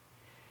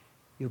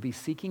 You'll be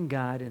seeking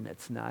God and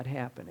it's not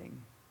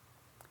happening.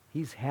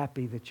 He's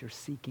happy that you're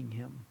seeking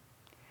Him.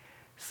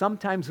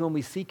 Sometimes when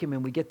we seek Him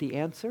and we get the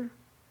answer,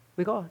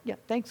 we go, yeah,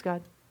 thanks,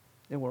 God.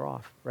 And we're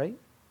off, right?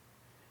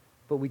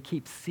 But we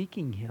keep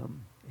seeking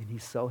Him and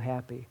He's so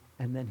happy,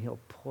 and then He'll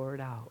pour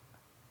it out.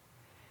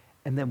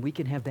 And then we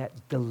can have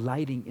that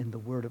delighting in the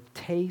word of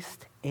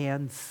taste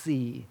and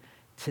see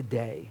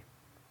today.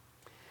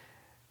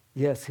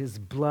 Yes, His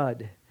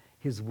blood,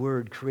 His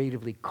word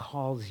creatively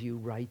calls you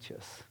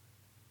righteous.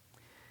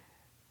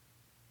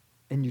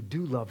 And you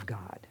do love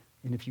God.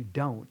 And if you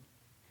don't,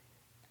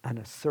 on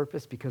a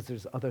surface, because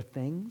there's other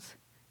things,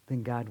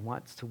 then God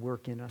wants to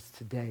work in us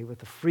today with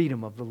the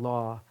freedom of the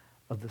law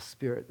of the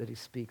Spirit that He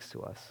speaks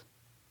to us.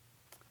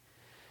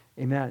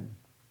 Amen.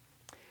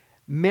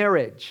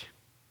 Marriage,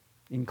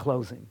 in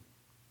closing.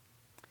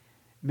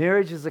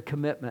 Marriage is a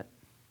commitment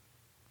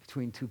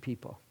between two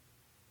people.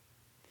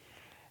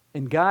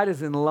 And God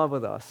is in love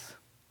with us.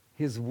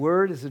 His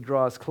word is to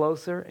draw us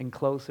closer and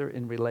closer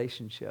in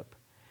relationship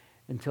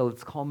until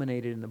it's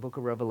culminated in the book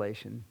of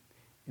Revelation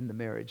in the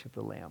marriage of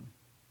the Lamb.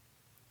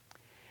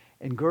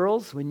 And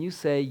girls, when you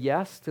say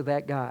yes to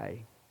that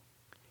guy,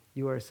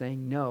 you are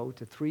saying no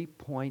to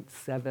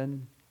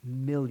 3.7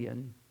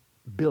 billion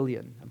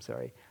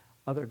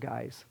other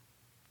guys.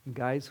 And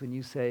guys, when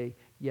you say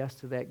yes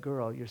to that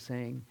girl, you're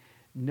saying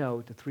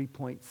no to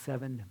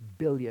 3.7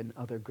 billion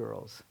other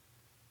girls.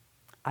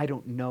 I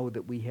don't know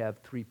that we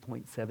have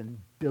 3.7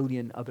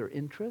 billion other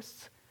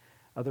interests,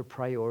 other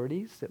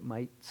priorities that we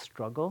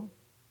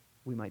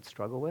might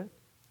struggle with.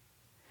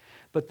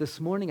 But this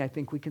morning, I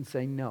think we can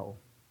say no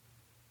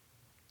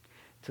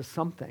to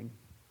something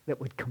that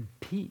would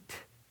compete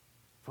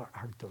for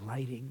our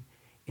delighting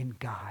in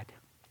God.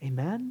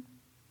 Amen?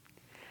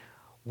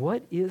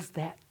 What is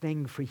that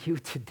thing for you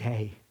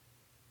today?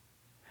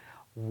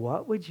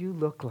 What would you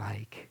look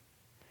like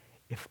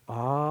if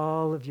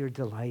all of your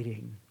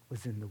delighting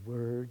was in the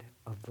word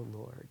of the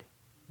Lord?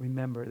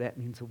 Remember, that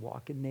means a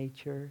walk in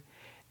nature.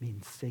 It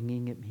means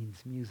singing. It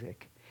means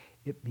music.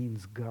 It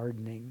means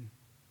gardening.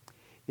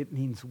 It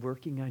means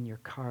working on your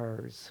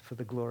cars for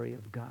the glory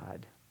of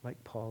God,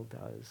 like Paul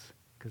does,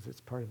 because it's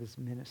part of his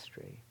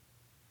ministry.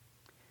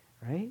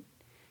 Right?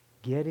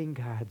 Getting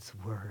God's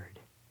word.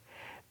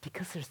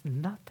 Because there's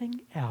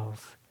nothing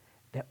else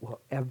that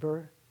will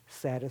ever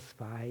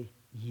satisfy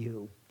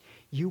you.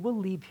 You will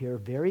leave here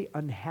very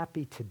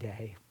unhappy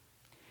today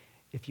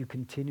if you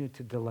continue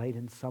to delight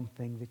in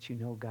something that you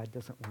know God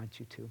doesn't want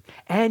you to.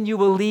 And you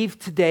will leave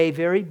today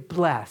very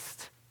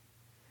blessed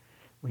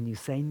when you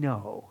say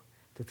no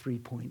to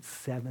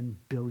 3.7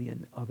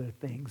 billion other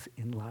things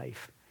in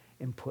life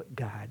and put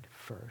God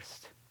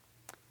first.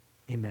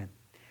 Amen.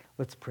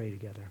 Let's pray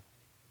together.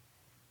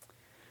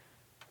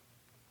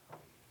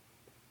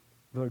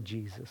 Lord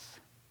Jesus,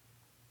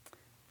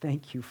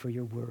 thank you for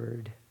your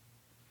word.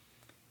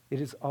 It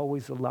is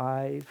always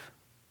alive.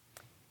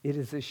 It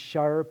is as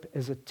sharp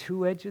as a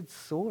two-edged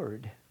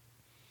sword.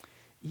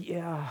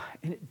 Yeah,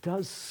 and it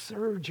does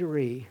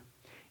surgery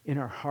in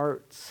our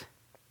hearts.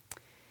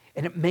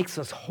 And it makes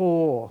us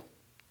whole.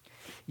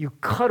 You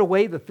cut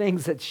away the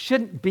things that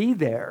shouldn't be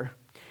there.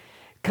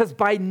 Because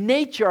by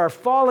nature, our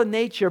fallen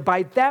nature,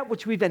 by that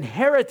which we've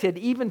inherited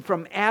even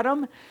from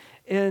Adam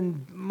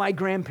and my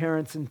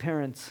grandparents and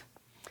parents,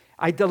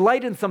 I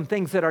delight in some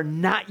things that are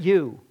not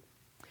you.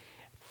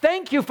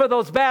 Thank you for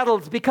those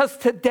battles, because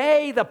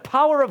today the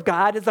power of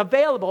God is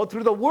available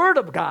through the Word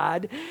of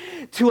God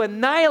to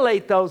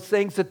annihilate those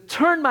things, to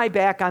turn my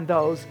back on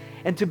those,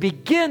 and to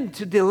begin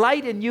to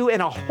delight in you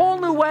in a whole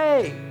new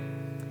way.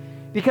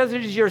 Because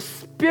it is your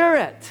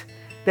Spirit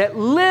that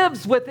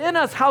lives within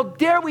us. How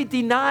dare we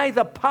deny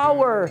the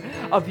power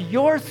of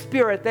your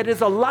Spirit that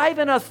is alive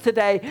in us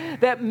today,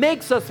 that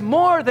makes us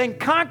more than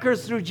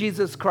conquerors through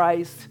Jesus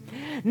Christ,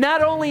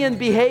 not only in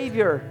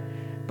behavior,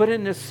 but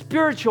in the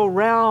spiritual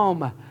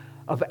realm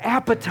of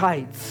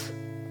appetites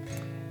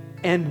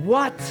and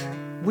what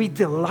we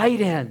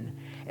delight in.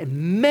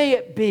 And may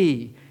it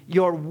be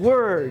your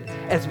word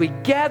as we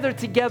gather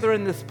together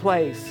in this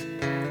place,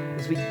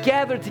 as we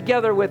gather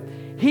together with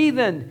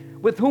heathen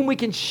with whom we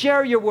can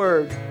share your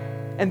word,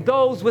 and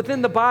those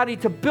within the body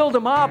to build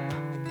them up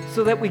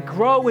so that we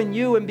grow in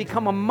you and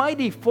become a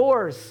mighty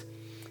force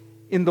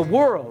in the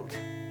world,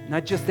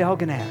 not just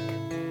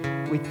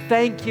Algonac. We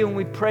thank you and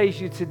we praise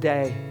you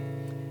today.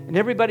 And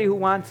everybody who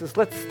wants us,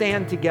 let's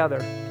stand together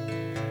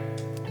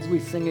as we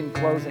sing in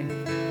closing.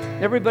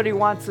 Everybody who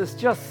wants us,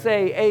 just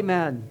say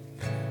amen.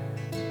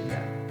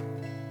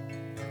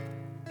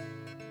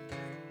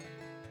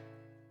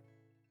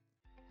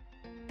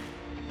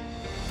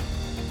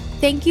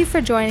 Thank you for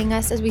joining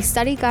us as we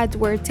study God's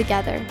Word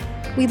together.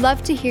 We'd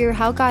love to hear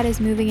how God is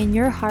moving in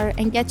your heart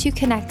and get you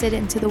connected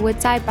into the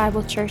Woodside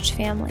Bible Church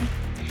family.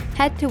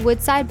 Head to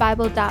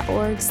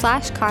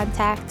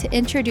woodsidebible.org/contact to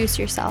introduce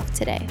yourself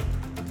today.